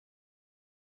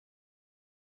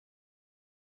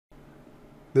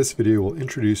This video will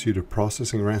introduce you to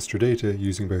processing raster data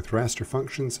using both raster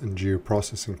functions and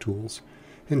geoprocessing tools.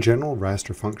 In general,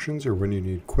 raster functions are when you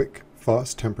need quick,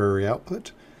 fast temporary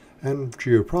output, and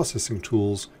geoprocessing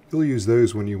tools, you'll use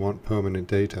those when you want permanent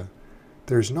data.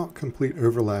 There's not complete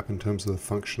overlap in terms of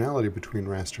the functionality between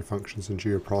raster functions and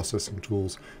geoprocessing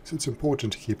tools, so it's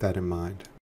important to keep that in mind.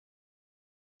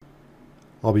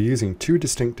 I'll be using two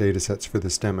distinct datasets for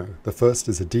this demo. The first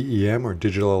is a DEM or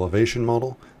digital elevation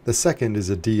model. The second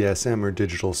is a DSM or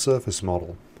digital surface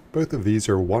model. Both of these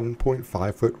are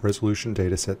 1.5-foot resolution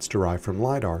datasets derived from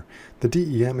LiDAR. The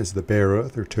DEM is the bare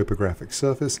earth or topographic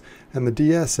surface, and the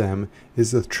DSM is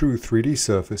the true 3D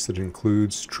surface that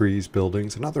includes trees,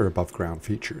 buildings, and other above-ground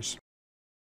features.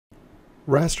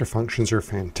 Raster functions are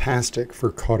fantastic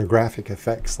for cartographic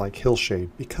effects like hillshade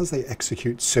because they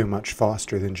execute so much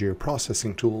faster than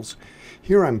geoprocessing tools.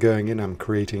 Here I'm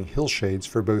creating hillshades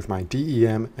for both my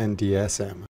DEM and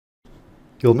DSM.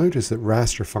 You'll notice that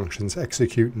raster functions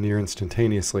execute near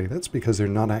instantaneously. That's because they're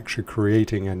not actually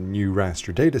creating a new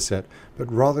raster dataset,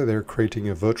 but rather they're creating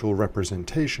a virtual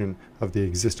representation of the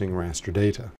existing raster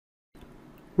data.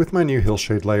 With my new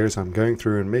hillshade layers, I'm going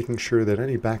through and making sure that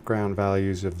any background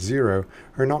values of 0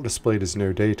 are not displayed as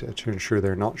no data to ensure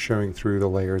they're not showing through the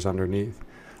layers underneath.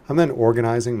 I'm then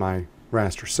organizing my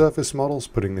raster surface models,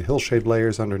 putting the hillshade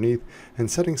layers underneath, and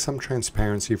setting some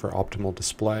transparency for optimal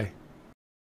display.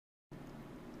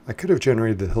 I could have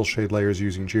generated the hillshade layers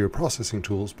using geoprocessing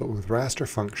tools, but with raster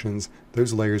functions,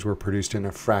 those layers were produced in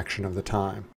a fraction of the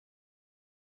time.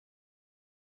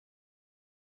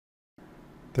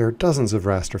 There are dozens of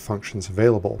raster functions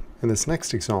available. In this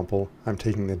next example, I'm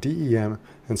taking the DEM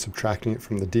and subtracting it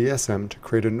from the DSM to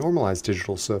create a normalized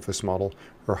digital surface model,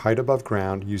 or height above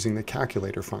ground, using the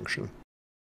calculator function.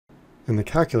 In the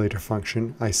calculator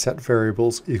function, I set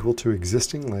variables equal to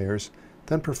existing layers,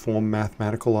 then perform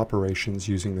mathematical operations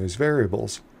using those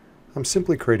variables. I'm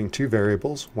simply creating two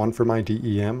variables, one for my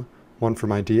DEM, one for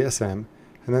my DSM,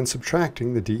 and then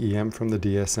subtracting the DEM from the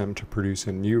DSM to produce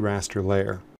a new raster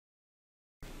layer.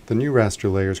 The new raster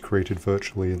layer is created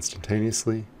virtually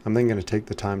instantaneously. I'm then going to take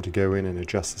the time to go in and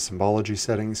adjust the symbology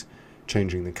settings,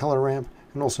 changing the color ramp,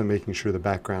 and also making sure the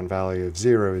background value of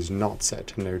 0 is not set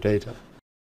to no data.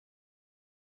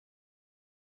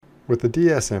 With the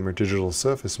DSM or digital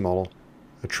surface model,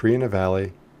 a tree in a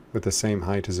valley with the same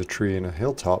height as a tree in a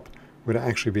hilltop would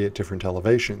actually be at different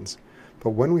elevations.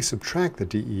 But when we subtract the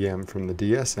DEM from the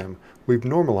DSM, we've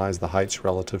normalized the heights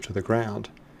relative to the ground.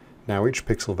 Now each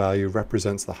pixel value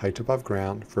represents the height above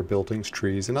ground for buildings,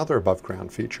 trees, and other above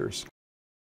ground features.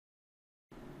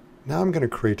 Now I'm going to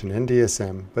create an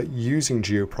NDSM, but using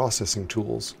geoprocessing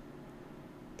tools.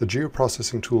 The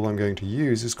geoprocessing tool I'm going to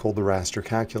use is called the raster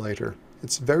calculator.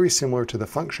 It's very similar to the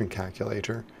function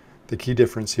calculator. The key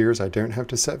difference here is I don't have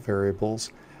to set variables,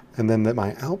 and then that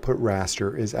my output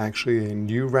raster is actually a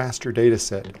new raster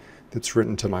dataset that's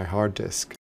written to my hard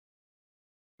disk.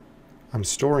 I'm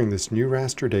storing this new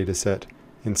raster dataset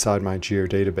inside my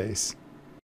geodatabase.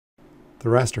 The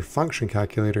raster function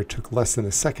calculator took less than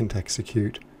a second to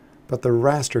execute, but the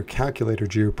raster calculator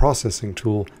geoprocessing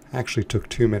tool actually took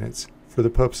 2 minutes. For the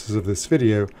purposes of this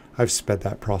video, I've sped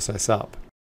that process up.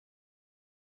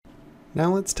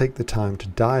 Now let's take the time to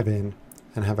dive in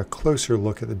and have a closer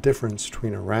look at the difference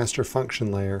between a raster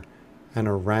function layer and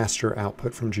a raster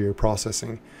output from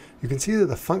geoprocessing. You can see that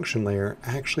the function layer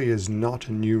actually is not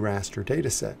a new raster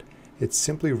dataset. It's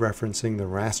simply referencing the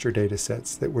raster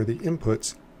datasets that were the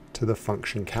inputs to the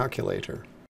function calculator.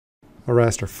 A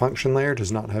raster function layer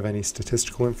does not have any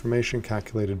statistical information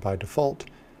calculated by default,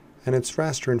 and its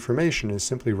raster information is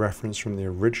simply referenced from the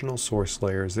original source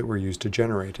layers that were used to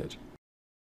generate it.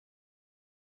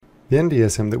 The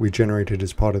NDSM that we generated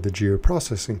as part of the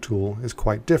geoprocessing tool is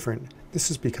quite different.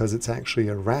 This is because it's actually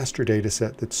a raster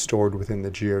dataset that's stored within the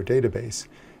geodatabase.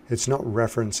 It's not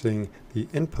referencing the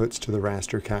inputs to the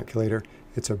raster calculator.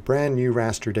 It's a brand new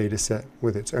raster dataset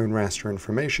with its own raster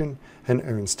information and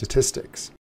own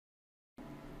statistics.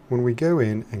 When we go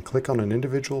in and click on an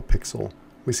individual pixel,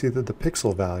 we see that the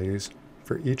pixel values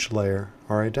for each layer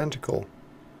are identical.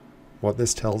 What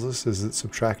this tells us is that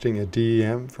subtracting a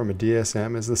DEM from a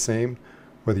DSM is the same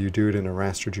whether you do it in a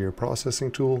raster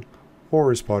geoprocessing tool or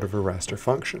as part of a raster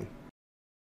function.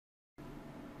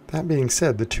 That being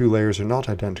said, the two layers are not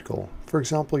identical. For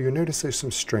example, you notice there's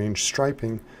some strange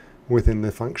striping within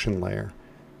the function layer.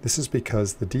 This is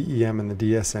because the DEM and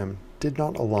the DSM did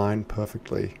not align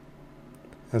perfectly.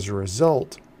 As a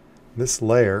result, this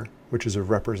layer, which is a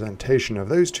representation of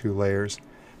those two layers,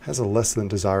 has a less than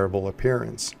desirable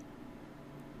appearance.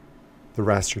 The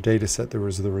raster dataset that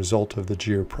was the result of the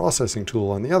geoprocessing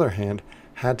tool, on the other hand,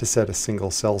 had to set a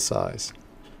single cell size.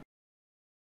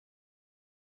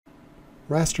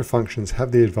 Raster functions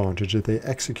have the advantage that they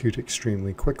execute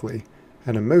extremely quickly,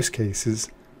 and in most cases,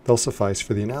 they'll suffice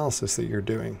for the analysis that you're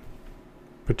doing,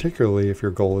 particularly if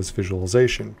your goal is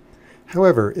visualization.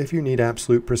 However, if you need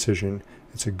absolute precision,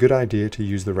 it's a good idea to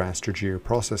use the Raster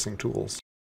geoprocessing tools.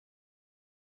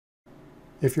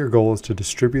 If your goal is to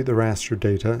distribute the raster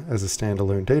data as a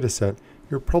standalone dataset,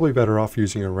 you're probably better off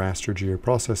using a Raster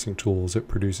geoprocessing tool as it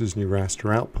produces new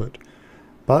raster output.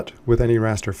 But with any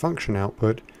raster function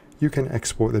output, you can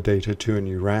export the data to a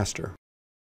new raster.